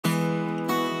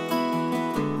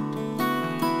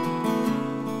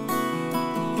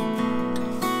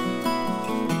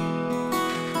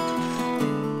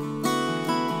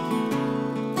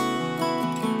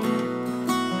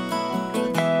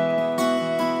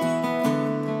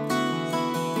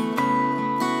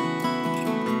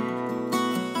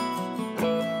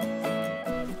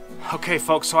Okay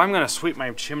folks, so I'm gonna sweep my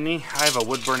chimney. I have a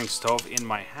wood burning stove in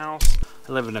my house.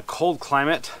 I live in a cold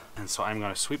climate, and so I'm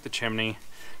gonna sweep the chimney.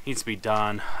 It needs to be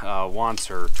done once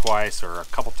or twice or a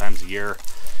couple times a year.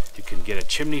 You can get a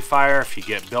chimney fire if you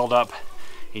get buildup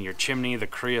in your chimney, the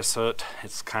creosote.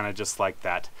 It's kind of just like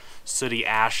that sooty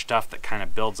ash stuff that kind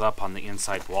of builds up on the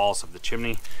inside walls of the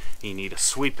chimney. You need to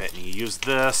sweep it, and you use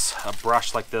this, a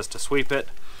brush like this, to sweep it.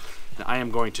 And I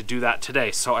am going to do that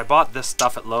today. So I bought this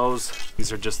stuff at Lowe's. These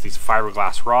are just these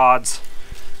fiberglass rods.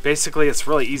 Basically, it's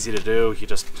really easy to do. You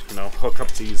just, hook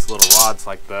up these little rods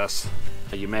like this.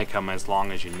 You make them as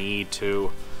long as you need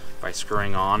to by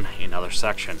screwing on another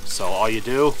section. So all you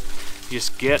do, you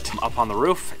just get up on the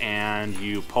roof and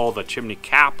you pull the chimney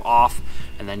cap off,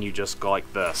 and then you just go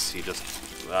like this. You just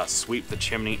sweep the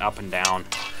chimney up and down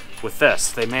with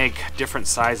this. They make different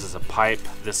sizes of pipe.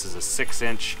 This is a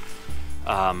 6-inch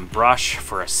brush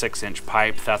for a 6-inch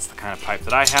pipe. That's the kind of pipe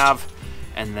that I have.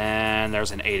 And then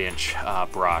there's an 8-inch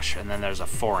brush, and then there's a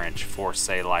 4-inch for,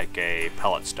 say, like a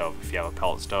pellet stove. If you have a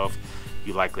pellet stove,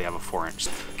 you likely have a 4-inch.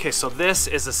 Okay, so this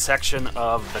is a section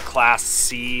of the Class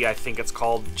C, I think it's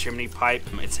called, chimney pipe.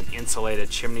 It's an insulated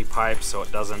chimney pipe, so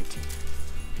it doesn't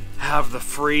have the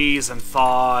freeze and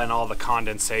thaw and all the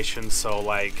condensation. So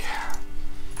like,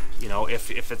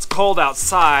 if it's cold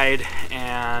outside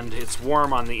and it's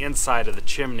warm on the inside of the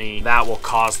chimney, that will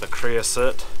cause the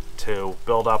creosote to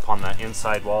build up on the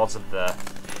inside walls of the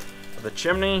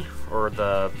chimney or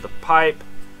the pipe.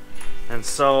 And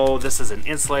so this is an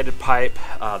insulated pipe.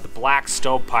 The black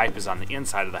stove pipe is on the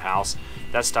inside of the house.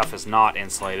 That stuff is not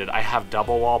insulated. I have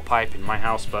double wall pipe in my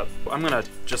house, but I'm gonna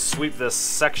just sweep this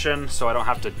section so I don't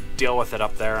have to deal with it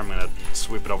up there. I'm gonna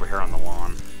sweep it over here on the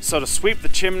lawn. So to sweep the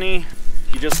chimney,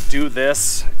 you just do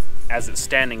this as it's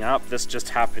standing up. This just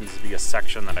happens to be a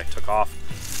section that I took off.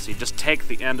 So you just take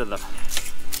the end of the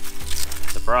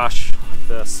brush like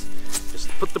this. Just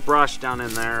put the brush down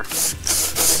in there.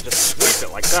 Just sweep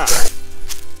it like that.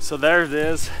 So there it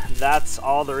is. That's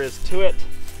all there is to it.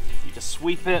 You just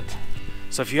sweep it.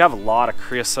 So if you have a lot of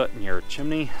creosote in your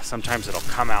chimney, sometimes it'll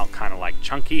come out kind of like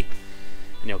chunky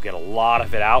and you'll get a lot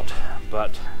of it out.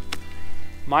 But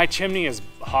my chimney is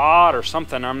hot or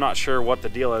something. I'm not sure what the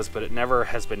deal is, but it never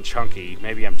has been chunky.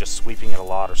 Maybe I'm just sweeping it a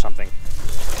lot or something.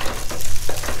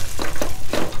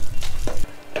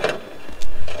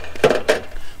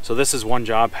 So this is one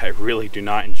job I really do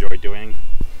not enjoy doing,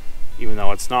 even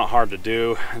though it's not hard to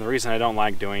do. And the reason I don't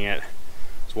like doing it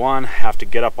is, one, I have to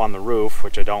get up on the roof,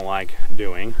 which I don't like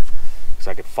doing because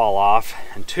I could fall off.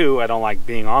 And two, I don't like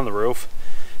being on the roof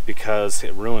because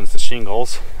it ruins the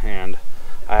shingles. And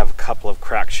I have a couple of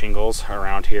cracked shingles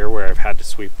around here where I've had to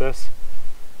sweep this.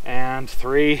 And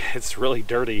three, it's really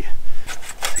dirty.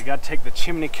 You gotta take the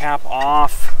chimney cap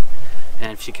off.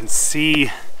 And if you can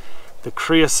see, the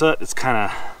creosote is kind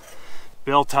of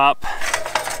built up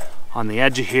on the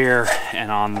edge of here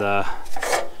and on the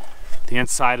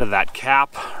inside of that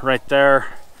cap right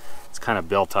there. It's kind of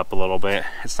built up a little bit.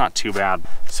 It's not too bad.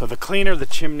 So the cleaner the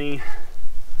chimney,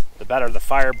 the better the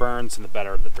fire burns and the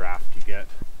better the draft you get.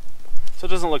 So it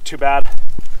doesn't look too bad.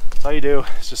 So all you do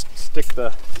is just stick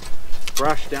the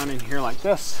brush down in here like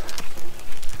this.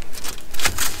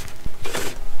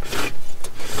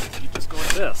 You just go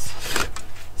like this.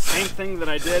 Same thing that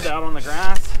I did out on the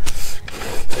grass.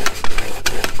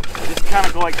 I just kind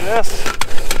of go like this,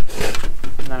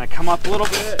 and then I come up a little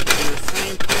bit, do the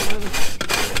same thing.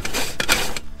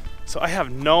 So I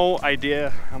have no idea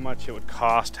how much it would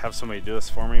cost to have somebody do this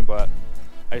for me, but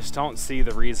I just don't see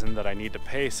the reason that I need to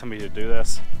pay somebody to do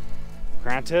this.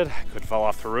 Granted, I could fall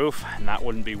off the roof, and that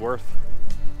wouldn't be worth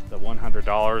the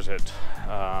 $100 it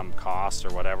costs or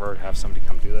whatever to have somebody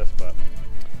come do this, but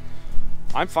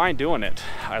I'm fine doing it.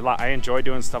 I enjoy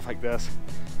doing stuff like this.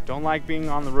 Don't like being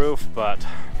on the roof, but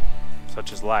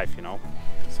such is life,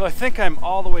 So I think I'm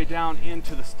all the way down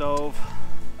into the stove.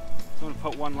 So I'm gonna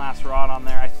put one last rod on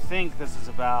there. I think this is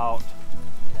about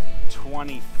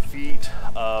 20 feet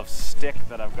of stick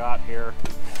that I've got here.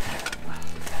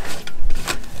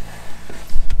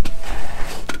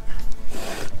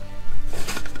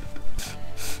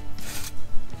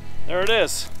 There it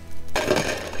is.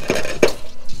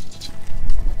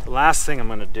 The last thing I'm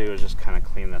going to do is just kind of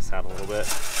clean this out a little bit.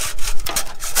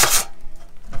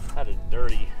 That is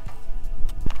dirty.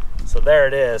 So there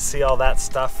it is. See all that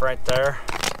stuff right there?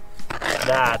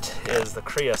 That is the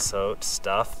creosote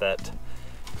stuff that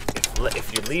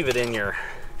if you leave it in your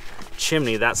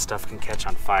chimney, that stuff can catch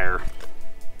on fire.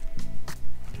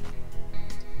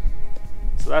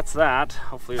 So that's that.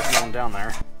 Hopefully there's no one down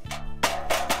there.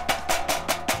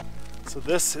 So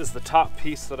this is the top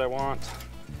piece that I want.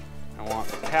 I want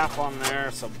the cap on there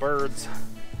so birds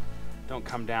don't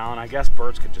come down. I guess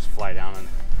birds could just fly down, and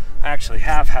I actually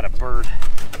have had a bird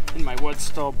in my wood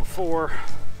stove before.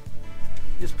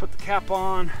 You just put the cap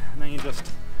on, and then you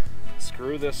just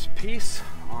screw this piece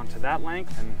onto that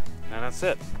length, and that's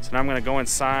it. So now I'm gonna go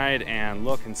inside and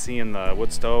look and see in the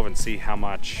wood stove and see how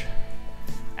much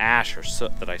ash or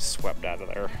soot that I swept out of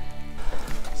there.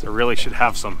 So really should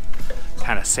have some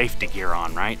kind of safety gear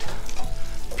on, right?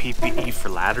 PPE for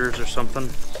ladders or something.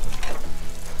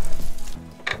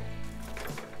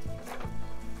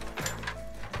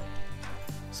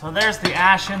 So there's the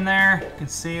ash in there. You can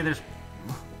see there's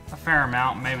a fair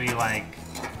amount, maybe like,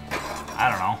 I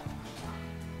don't know.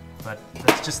 But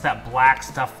that's just that black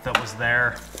stuff that was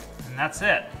there, and that's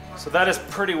it. So that is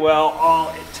pretty well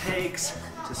all it takes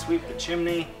to sweep the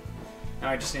chimney. Now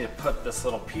I just need to put this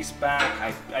little piece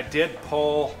back. I did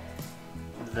pull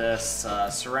this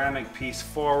ceramic piece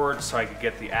forward so I could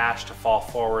get the ash to fall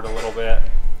forward a little bit.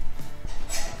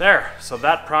 There, so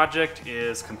that project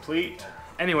is complete.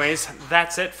 Anyways,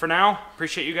 that's it for now.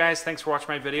 Appreciate you guys. Thanks for watching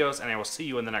my videos, and I will see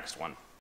you in the next one.